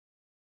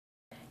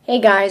Hey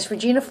guys,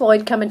 Regina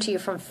Floyd coming to you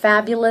from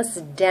fabulous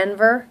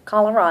Denver,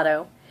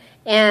 Colorado.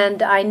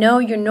 And I know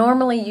you're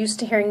normally used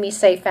to hearing me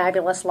say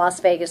fabulous Las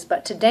Vegas,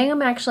 but today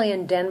I'm actually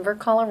in Denver,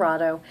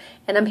 Colorado,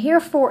 and I'm here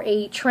for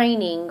a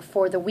training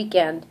for the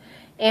weekend.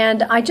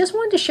 And I just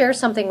wanted to share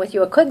something with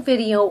you, a quick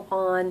video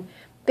on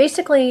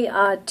basically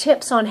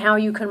tips on how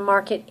you can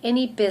market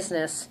any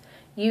business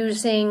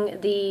using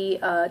the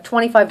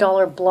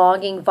 $25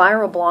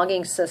 viral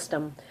blogging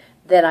system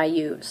that I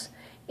use.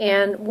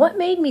 And what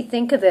made me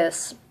think of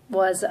this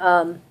was,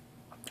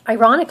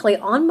 ironically,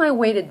 on my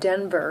way to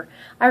Denver,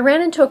 I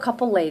ran into a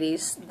couple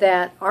ladies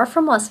that are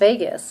from Las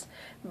Vegas,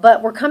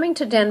 but were coming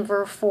to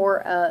Denver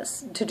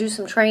to do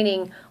some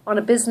training on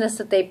a business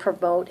that they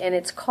promote, and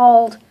it's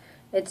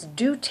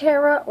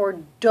doTerra or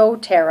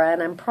dōTERRA,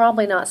 and I'm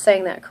probably not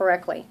saying that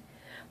correctly.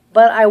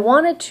 But I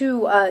wanted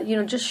to,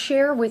 just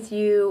share with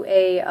you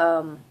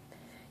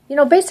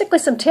basically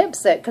some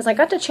tips because I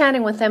got to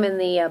chatting with them in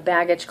the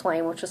baggage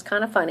claim, which was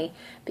kind of funny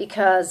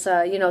because,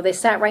 they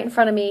sat right in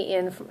front of me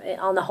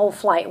on the whole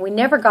flight. We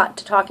never got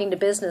to talking to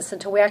business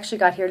until we actually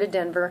got here to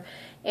Denver.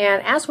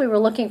 And as we were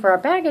looking for our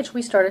baggage,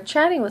 we started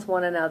chatting with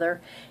one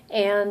another.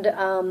 And,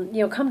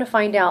 come to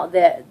find out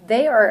that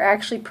they are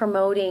actually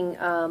promoting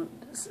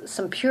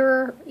some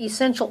pure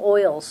essential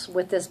oils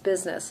with this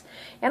business.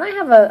 And I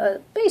have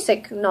a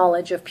basic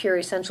knowledge of pure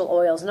essential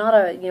oils, not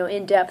a,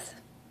 in-depth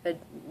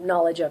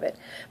knowledge of it.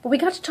 But we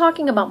got to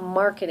talking about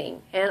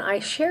marketing, and I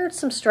shared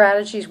some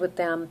strategies with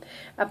them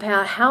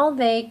about how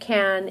they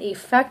can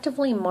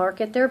effectively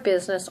market their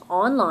business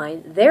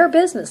online, their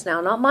business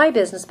now, not my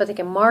business, but they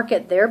can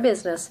market their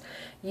business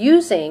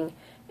using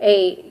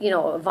a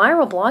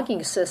viral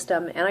blogging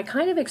system. And I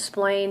kind of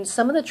explained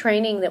some of the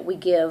training that we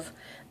give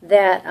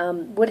that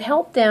would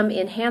help them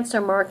enhance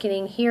their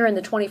marketing here in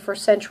the 21st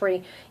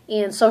century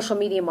in social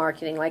media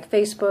marketing like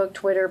Facebook,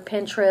 Twitter,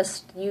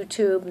 Pinterest,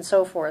 YouTube, and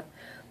so forth.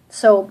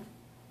 So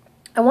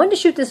I wanted to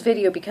shoot this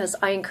video because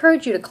I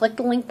encourage you to click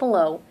the link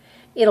below.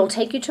 It'll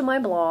take you to my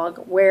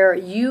blog where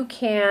you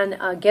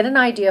can get an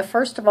idea.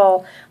 First of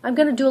all, I'm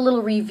going to do a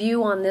little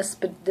review on this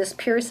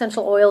pure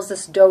essential oils,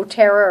 this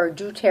doTerra or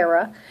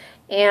doTerra,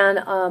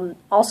 and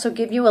also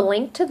give you a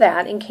link to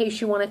that in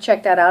case you want to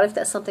check that out if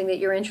that's something that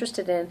you're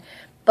interested in.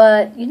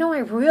 But, I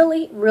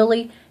really,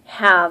 really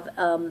have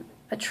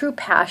a true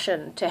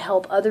passion to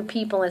help other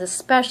people, and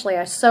especially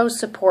I so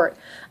support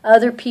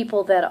other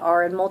people that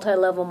are in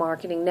multi-level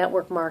marketing,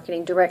 network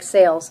marketing, direct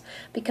sales,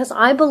 because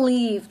I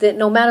believe that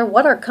no matter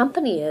what our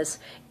company is,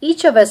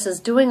 each of us is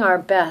doing our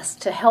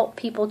best to help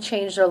people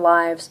change their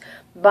lives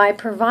by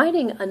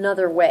providing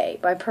another way,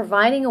 by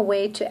providing a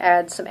way to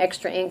add some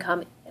extra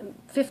income.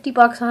 $50,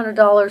 $100,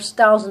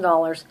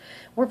 $1,000.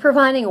 We're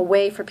providing a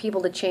way for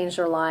people to change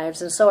their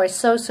lives, and so I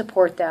so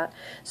support that.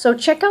 So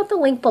check out the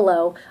link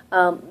below.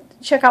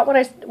 Check out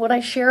what I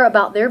share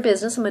about their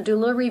business. I'm going to do a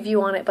little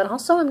review on it, but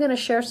also I'm going to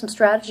share some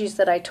strategies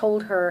that I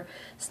told her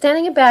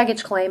standing a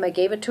baggage claim. I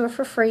gave it to her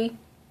for free.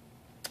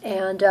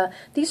 And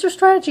these are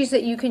strategies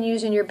that you can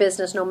use in your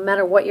business no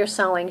matter what you're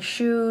selling.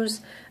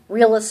 Shoes,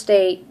 real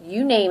estate,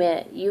 you name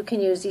it, you can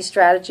use these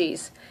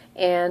strategies.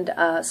 And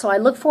so I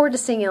look forward to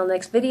seeing you on the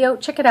next video.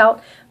 Check it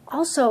out.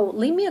 Also,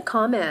 leave me a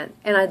comment,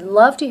 and I'd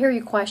love to hear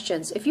your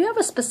questions. If you have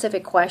a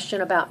specific question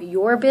about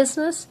your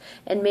business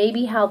and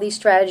maybe how these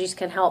strategies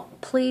can help,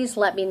 please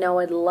let me know.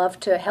 I'd love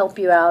to help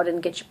you out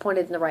and get you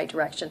pointed in the right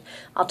direction.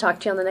 I'll talk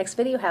to you on the next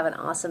video. Have an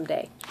awesome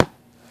day.